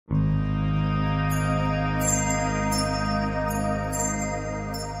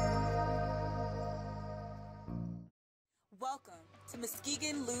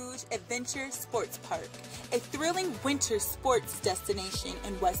Muskegon Luge Adventure Sports Park, a thrilling winter sports destination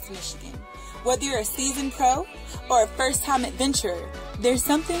in West Michigan. Whether you're a seasoned pro or a first-time adventurer, there's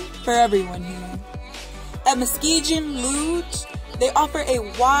something for everyone here. At Muskegon Luge, they offer a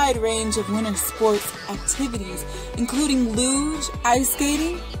wide range of winter sports activities, including luge, ice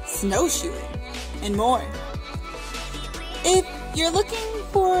skating, snowshoeing, and more. If you're looking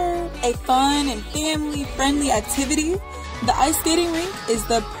for a fun and family-friendly activity, the ice skating rink is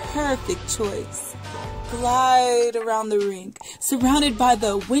the perfect choice. Glide around the rink, surrounded by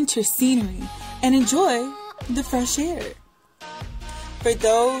the winter scenery, and enjoy the fresh air. For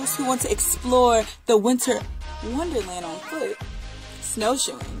those who want to explore the winter wonderland on foot,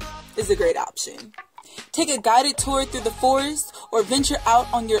 snowshoeing is a great option. Take a guided tour through the forest or venture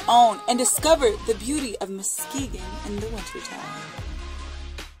out on your own and discover the beauty of Muskegon in the wintertime.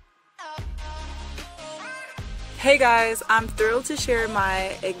 Hey guys, I'm thrilled to share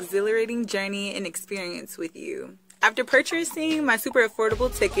my exhilarating journey and experience with you. After purchasing my super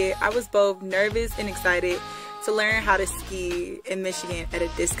affordable ticket, I was both nervous and excited to learn how to ski in Michigan at a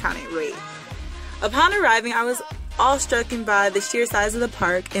discounted rate. Upon arriving, I was awestruck by the sheer size of the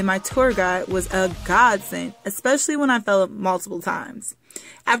park, and my tour guide was a godsend, especially when I fell multiple times.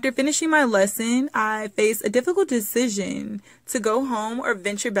 After finishing my lesson, I faced a difficult decision to go home or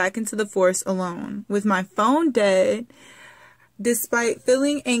venture back into the forest alone. With my phone dead, despite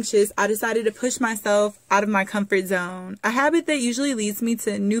feeling anxious, I decided to push myself out of my comfort zone, a habit that usually leads me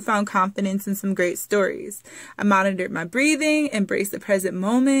to newfound confidence and some great stories. I monitored my breathing, embraced the present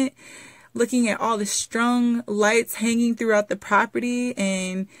moment, looking at all the strung lights hanging throughout the property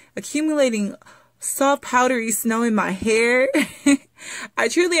and accumulating soft powdery snow in my hair. I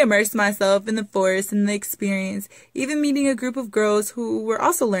truly immersed myself in the forest and the experience, even meeting a group of girls who were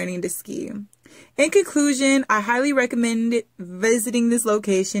also learning to ski. In conclusion, I highly recommend visiting this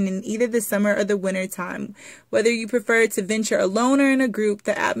location in either the summer or the winter time. Whether you prefer to venture alone or in a group,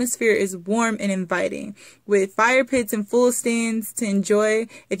 the atmosphere is warm and inviting, with fire pits and full stands to enjoy.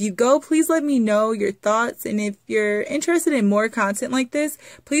 If you go, please let me know your thoughts, and if you're interested in more content like this,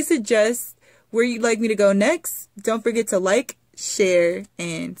 please suggest where you'd like me to go next. Don't forget to like, share,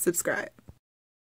 and subscribe.